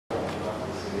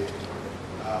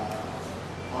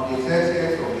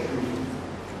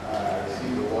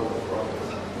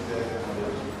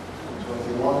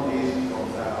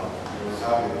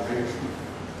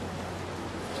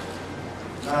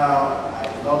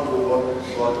not know what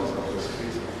God is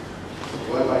orchestrating.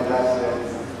 When my dad said,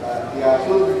 he had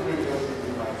told me previously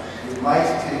you might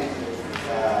take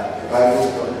the Bible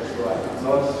study, so I did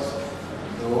not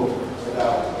know whether I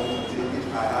was going to take it.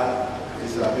 I had a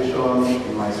salvation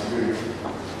in my spirit.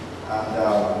 And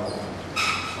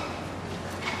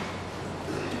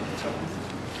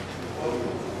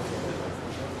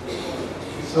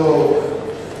so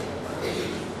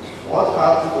what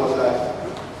happened was that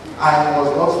I was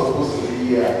not supposed to be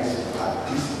here at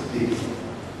this day.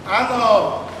 I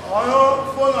know. I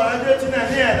phone already in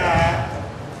here.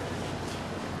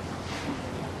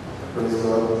 Praise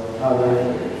God. Amen.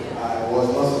 I was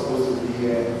not supposed to be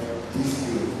here this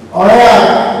day. Oh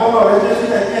yeah, phone already in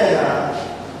here.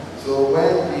 So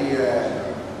when the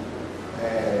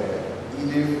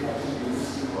Eden, I think the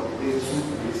Muslim holiday took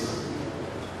place,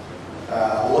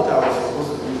 what I was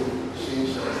supposed to do,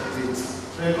 change the date.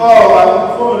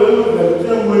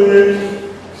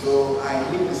 So I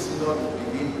need the synod to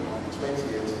begin on the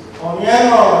 20th.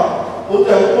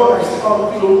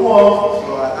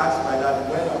 So I asked my dad,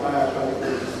 when am I actually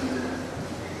going to see him?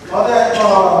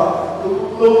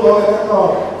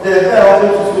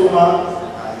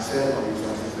 And he said on the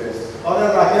 21st.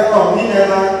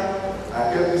 I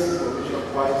kept this information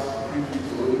quite briefly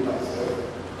to only myself.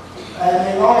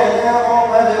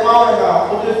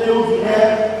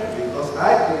 Because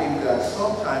I believe that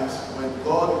sometimes when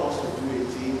God wants to do a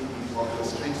thing, He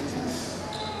orchestrates things.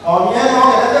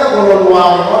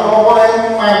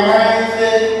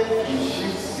 He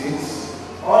shifts things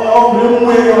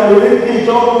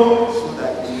so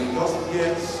that you will just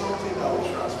get something that will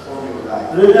transform your life.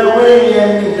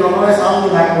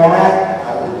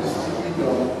 I will be speaking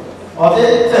on,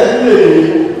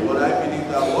 but I believe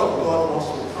that what God wants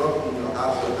to drop in your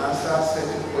heart will answer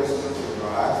certain questions in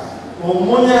your heart.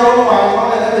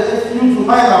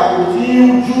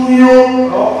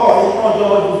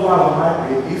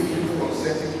 Relieve you from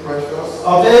certain pressures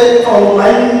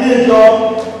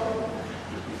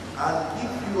and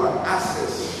give you an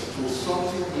access to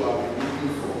something you have been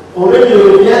looking for.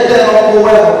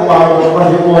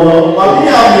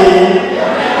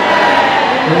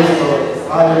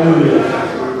 Hallelujah.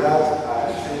 So with that, I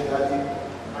say that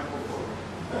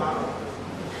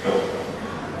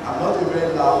I'm not a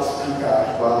very loud speaker,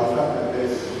 but I'll try my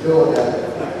best. You know what that is.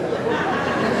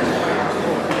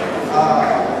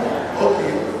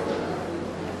 Okay.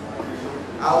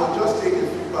 I will just take a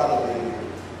few part of the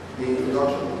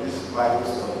introduction of this Bible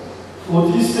study.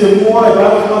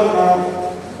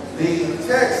 The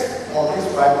text of this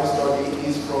Bible study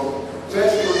is from 1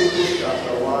 Chronicles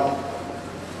chapter 1,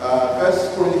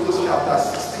 1 Chronicles chapter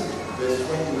 16, verse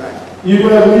 29.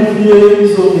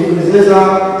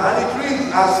 And it reads,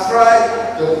 ascribe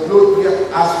to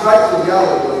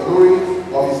Yahweh the glory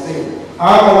of his name.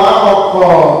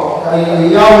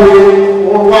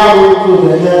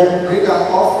 Bring an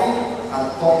offering and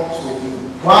come to him.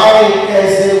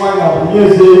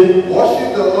 Worship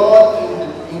the Lord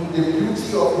in the beauty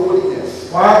of holiness.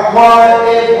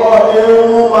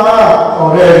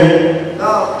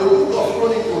 Now, the book of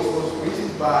Chronicles was written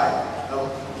by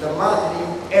the man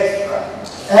named Ezra.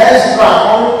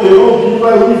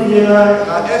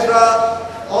 And Ezra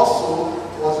also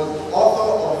was the author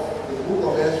of the book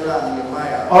of Ezra and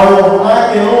Nehemiah.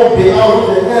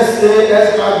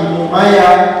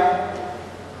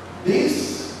 These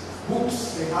books,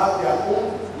 they have their own,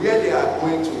 where they are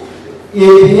going to.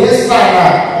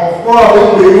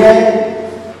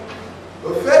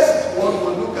 The first one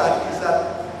we'll look at is that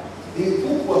the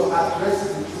book was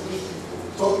addressing the Jewish people,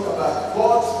 talking about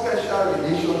God's special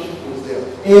relationship with them.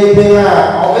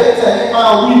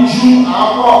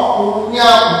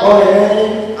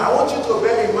 I want you to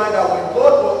bear in mind that when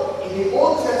God was in the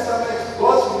Old Testament,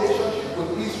 God's relationship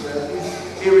with Israel is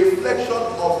a reflection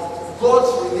of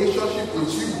God's relationship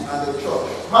with you and the church.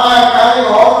 And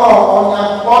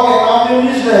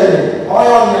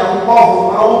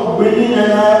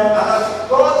as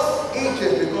God's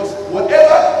agent, because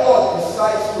whatever God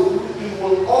decides to do, He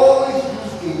will always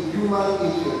use a human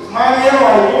agent.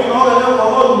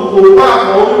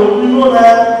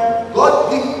 God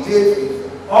picked David.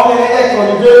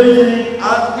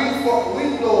 And we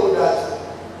know that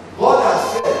God has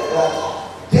said that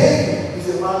David is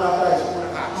a man after his own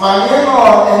heart.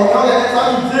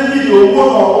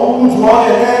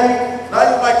 Now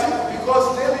you might think because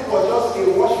David was just a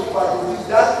worshiper,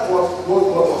 that was what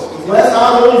God was doing.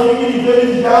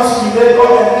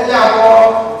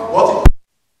 What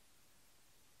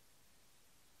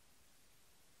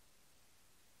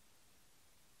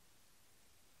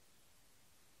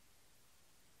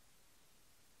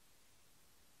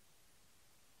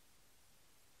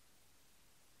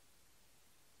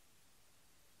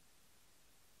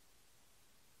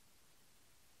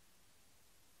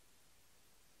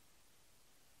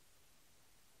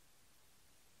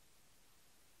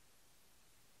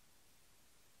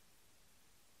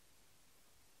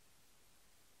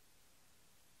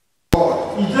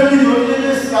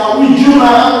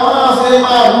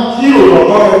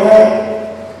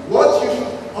What you should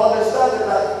understand is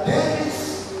that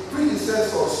David's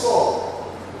predecessor, Saul,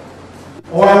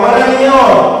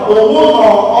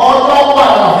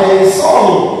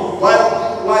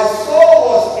 while Saul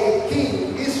was a king,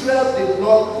 Israel did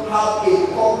not have a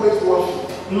corporate worship.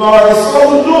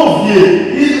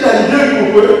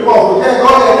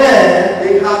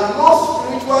 They had no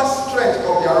spiritual strength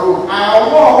of their own.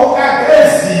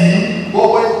 But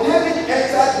when David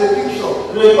entered the picture,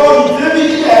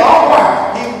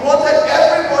 he wanted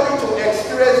everybody to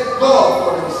experience God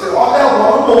for themselves.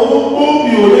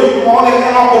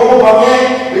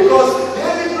 Because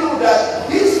David knew that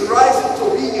his rising to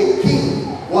be a king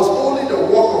was only the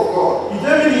work of God.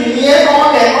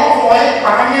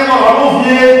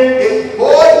 A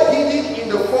boy hidden in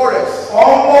the forest,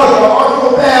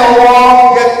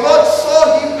 yet God saw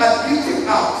him and picked him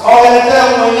out,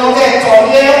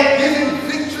 giving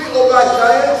victory over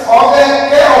giants,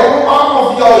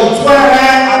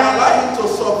 and allowed him to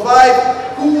survive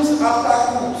coups after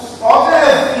coups.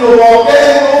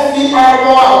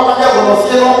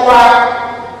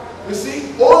 You see,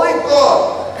 only God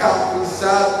can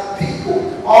preserve people.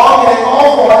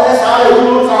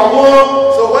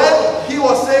 So when he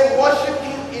was saying worship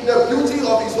him in the beauty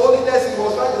of his holiness, he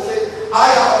was trying to say, I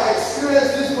have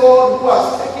experienced this God who has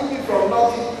taken me from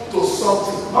nothing to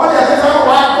something.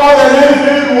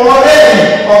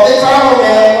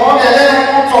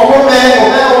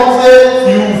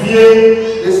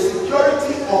 The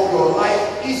security of your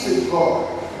life is in God.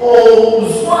 But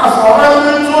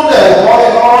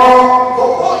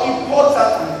more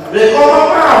importantly,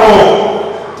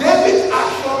 David's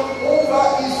action over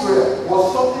Israel was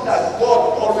something that God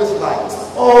always liked.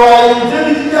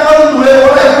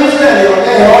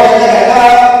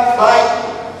 By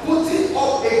putting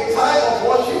up a time of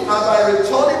worship and by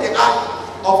returning the Ark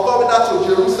of Covenant to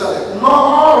Jerusalem,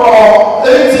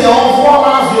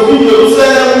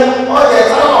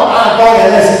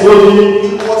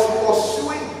 he was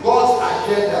pursuing God's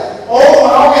agenda.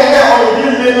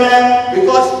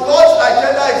 Because God's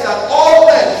agenda is that all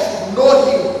men should know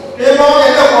him.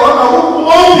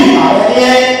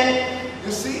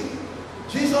 You see,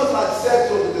 Jesus had said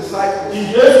to the disciples,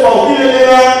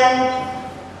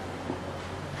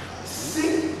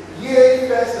 seek ye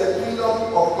first the kingdom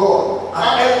of God, and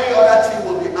every other thing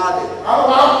will be added.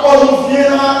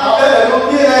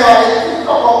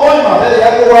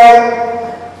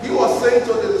 He was saying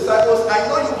to the disciples, I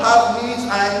know you have needs, I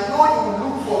know you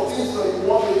look for things that you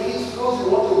want to eat, clothes you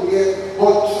want to wear,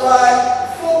 but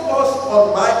focus on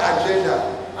my agenda.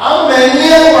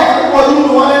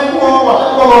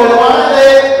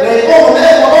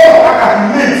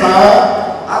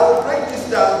 I will break this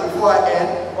down before I end.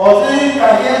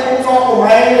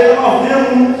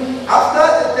 After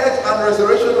the death and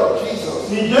resurrection of Jesus,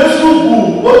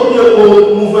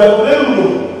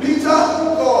 Peter, who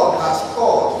God has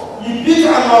called,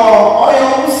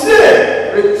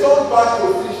 returned back to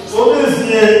fishing.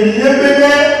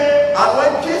 And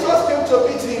when Jesus came to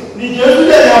meet him, he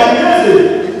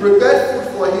prepared food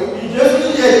for him.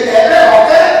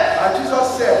 And Jesus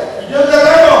said,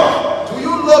 do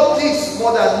you love this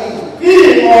more than me?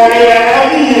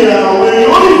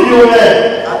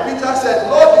 And Peter said,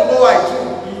 Lord, you know I do.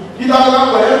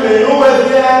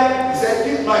 He said,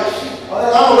 keep my sheep.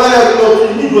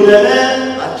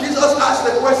 And Jesus asked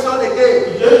the question again,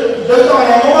 do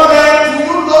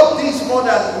you love this more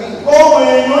than me?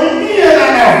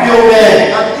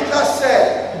 And Peter said,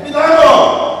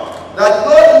 that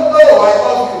Lord, you know I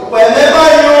love you.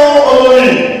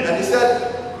 And he said,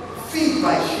 feed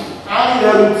my sheep.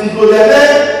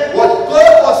 What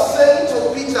God was saying to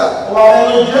Peter,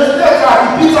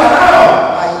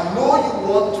 I know you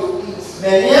want to eat.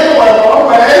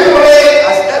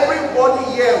 As everybody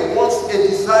here wants a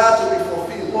desire to be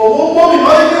fulfilled.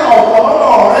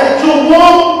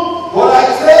 But I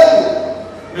tell you,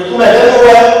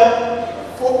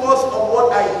 focus on what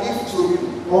I give to you.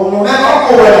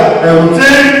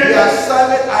 The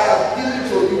assignment I have given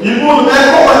to you.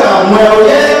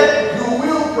 You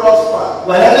will prosper.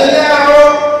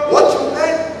 What you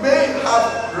may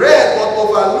have read but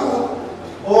overlooked,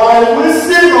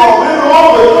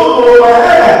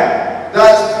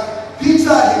 that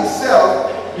Peter himself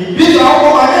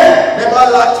never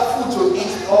lacked food to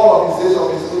eat all of his days of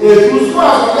his life.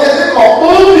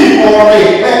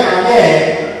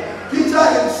 Peter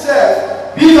himself,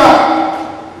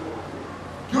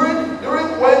 during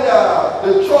when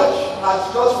the church has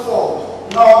just formed,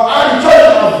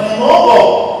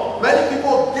 many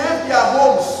people gave their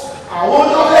homes for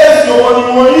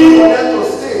them to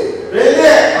stay.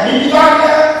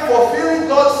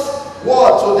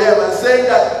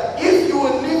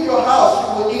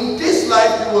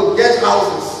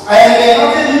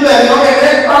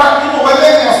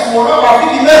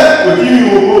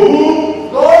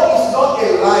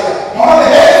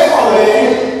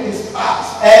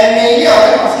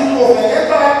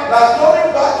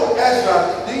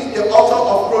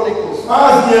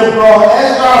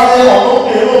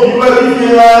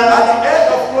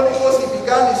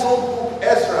 his own book,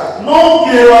 Ezra.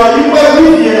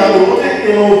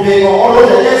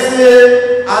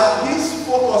 And his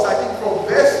focus, I think, from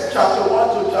verse chapter 1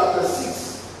 to chapter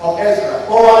 6 of Ezra,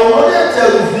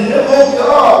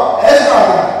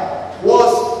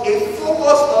 was a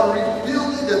focus on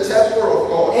rebuilding the temple of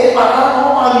God.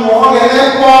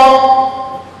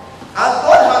 And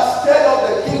God has stirred up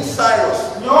the king Cyrus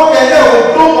to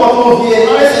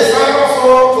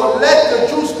let the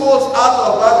Jews go out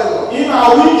of Babylon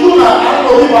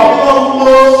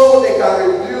so they can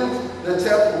rebuild the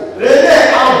temple.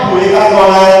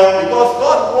 Because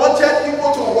God wanted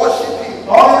people to worship him.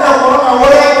 Now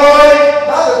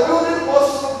the building was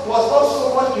not so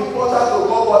much important to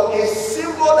God, but a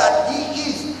symbol that he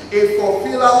is a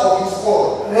fulfiller of his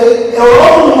word.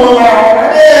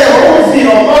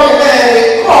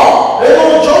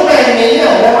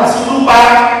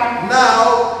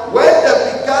 Now, when they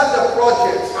began the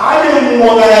project,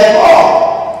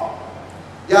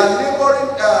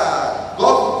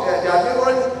 their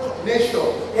neighboring nation.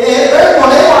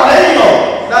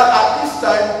 Now, at this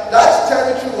time, that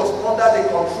territory was under the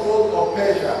control of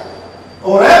Persia.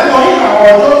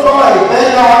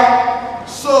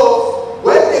 So,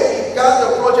 when they began the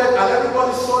project and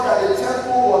everybody saw that the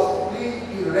temple was being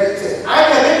erected,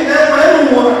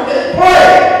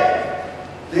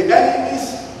 the enemies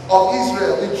of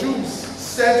Israel, the Jews,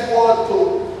 sent word to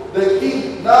the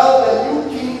king, now the new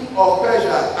king of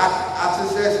Persia,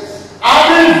 Artaxerxes.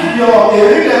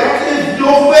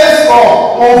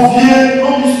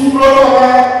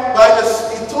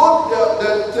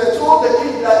 They told the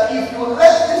king that if you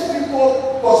let these people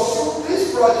pursue this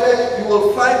project, you will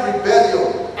find rebellion.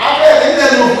 And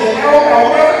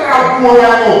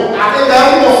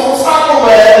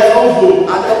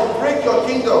they will break your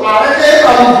kingdom.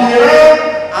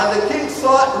 And the king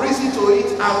saw reason to it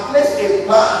and placed a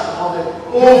ban on the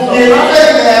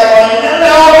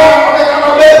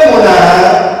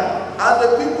and the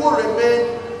people remained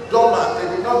dormant. They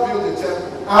did not build the temple.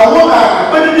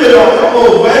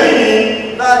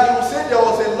 Now you will say there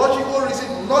was a logical reason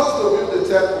not to build the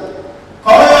temple.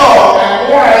 Now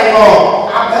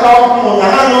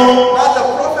the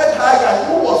prophet Haggai,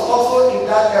 who was also in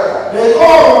that era, the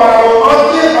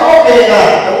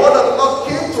word of God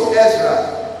came to Ezra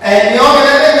and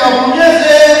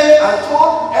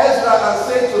told Ezra and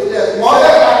said to them, you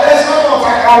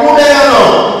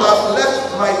have left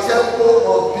my temple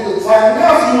unbuilt.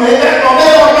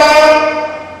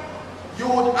 You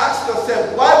would ask yourself,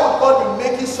 why would God be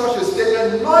making such a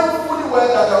statement, knowing fully well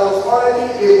that there was already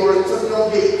a moratorium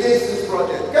against this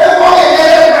project?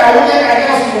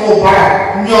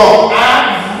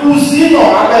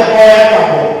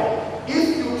 If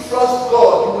you trust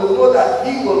God, you will know that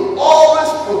he will always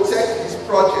protect his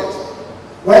project.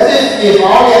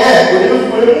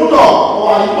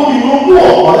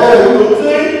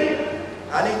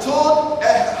 And he told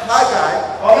Haggai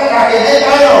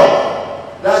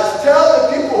that tell the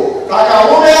people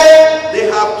they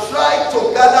have tried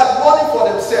to gather money for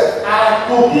themselves, but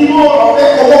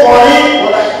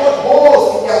I put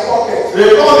holes in their pockets.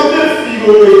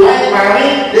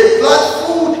 They plant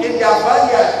food in their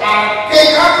vineyard,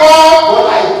 but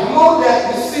I blow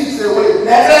the seeds away.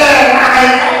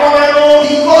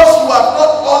 Because you have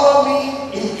not honored me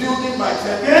in building my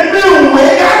temple.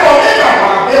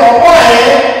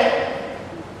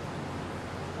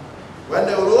 When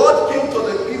the Lord came to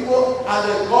the people and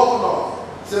the governor,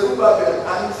 Zerubbabel,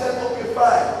 and he said, okay,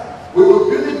 fine, we will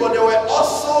build it, but they were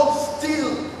also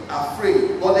still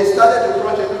afraid. But they started the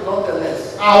project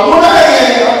nonetheless. Although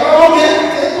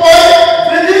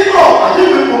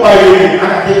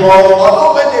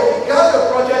when they began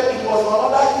the project, it was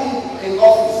another king in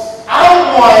office.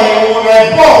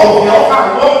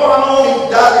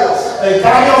 Darius.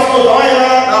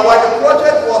 Now when the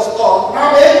project was on,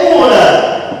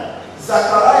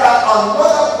 Zechariah,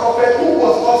 another prophet who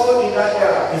was also in that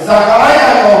era,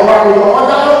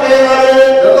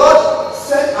 the Lord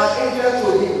sent an angel to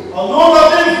him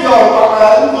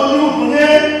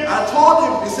and told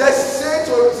him, he said, say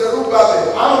to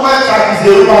Zerubbabel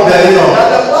that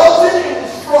the mountain in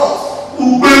his front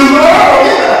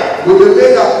will be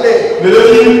made a plain.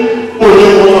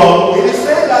 It is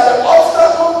saying that the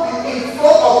obstacle in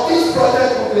front of this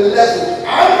project will be leveled.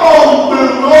 And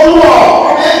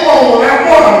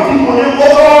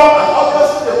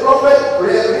obviously the prophet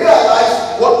realized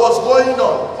what was going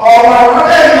on.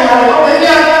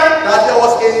 That there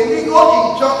was a legal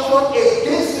injunction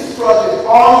against this project.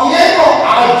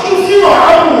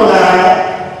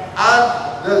 And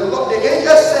the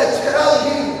angel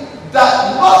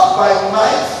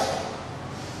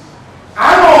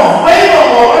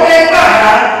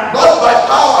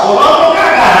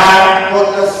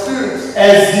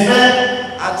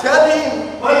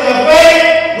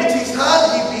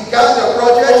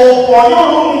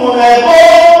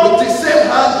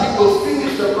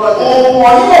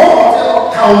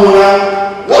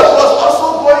What was also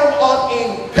going on in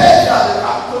Persia, the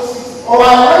capital city?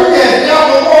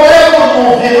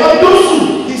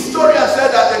 Historians said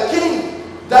that the king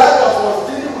Darius was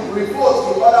dealing with revolts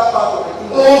in other parts of the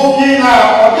kingdom.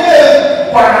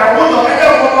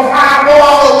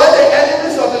 So when the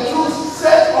enemies of the Jews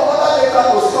sent another letter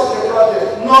to stop the project,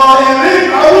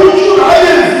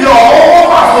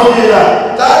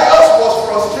 Darius was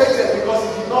frustrated because he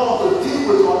did not want to deal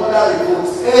with another revolt.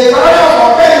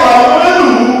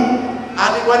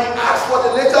 And when he asked for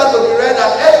the letter to be read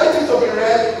and everything to be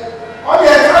read,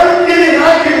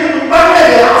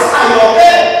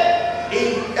 in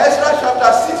Ezra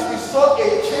chapter 6, we saw a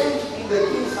change in the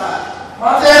king's heart.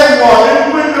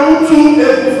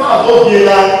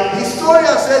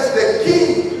 Historian says the king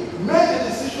made the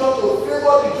decision to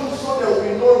favor the Jews so there will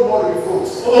be no more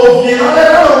revolts.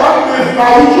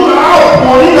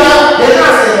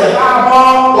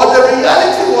 But the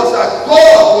reality was that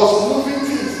God was moving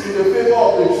things in the favor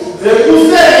of the Jews.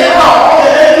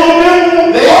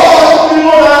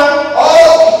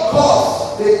 All because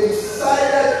they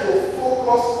decided to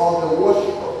focus on the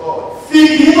worship of God.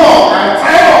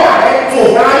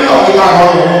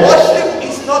 Worship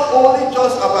is not only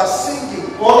just about singing,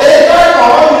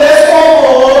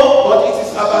 but it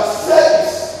is about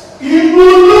service.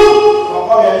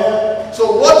 So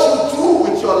what you do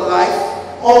with your life,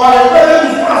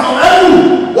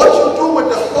 what you do with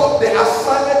the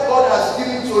assignment God has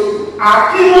given to you,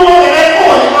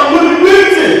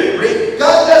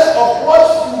 regardless of what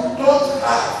you don't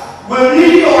have,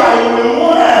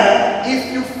 if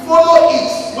you follow it,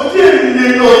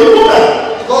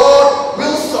 God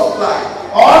will supply.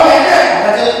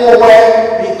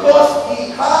 Because he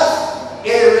has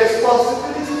a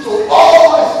responsibility to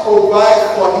always provide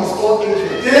for his own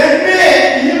interests.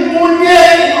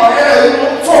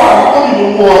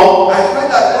 I pray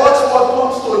that God's word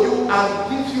comes to you and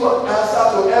gives you an answer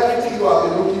to everything you have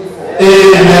been looking for.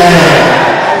 Amen.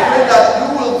 I pray that you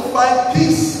will find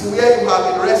peace where you have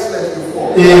been restless before.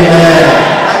 Amen.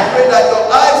 I pray that your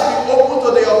eyes be open to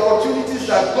the opportunities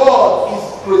that God is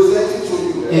presenting to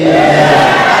you. Amen.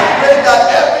 I pray that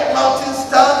every mountain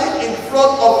standing in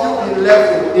front of you be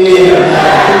leveled.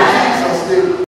 Amen.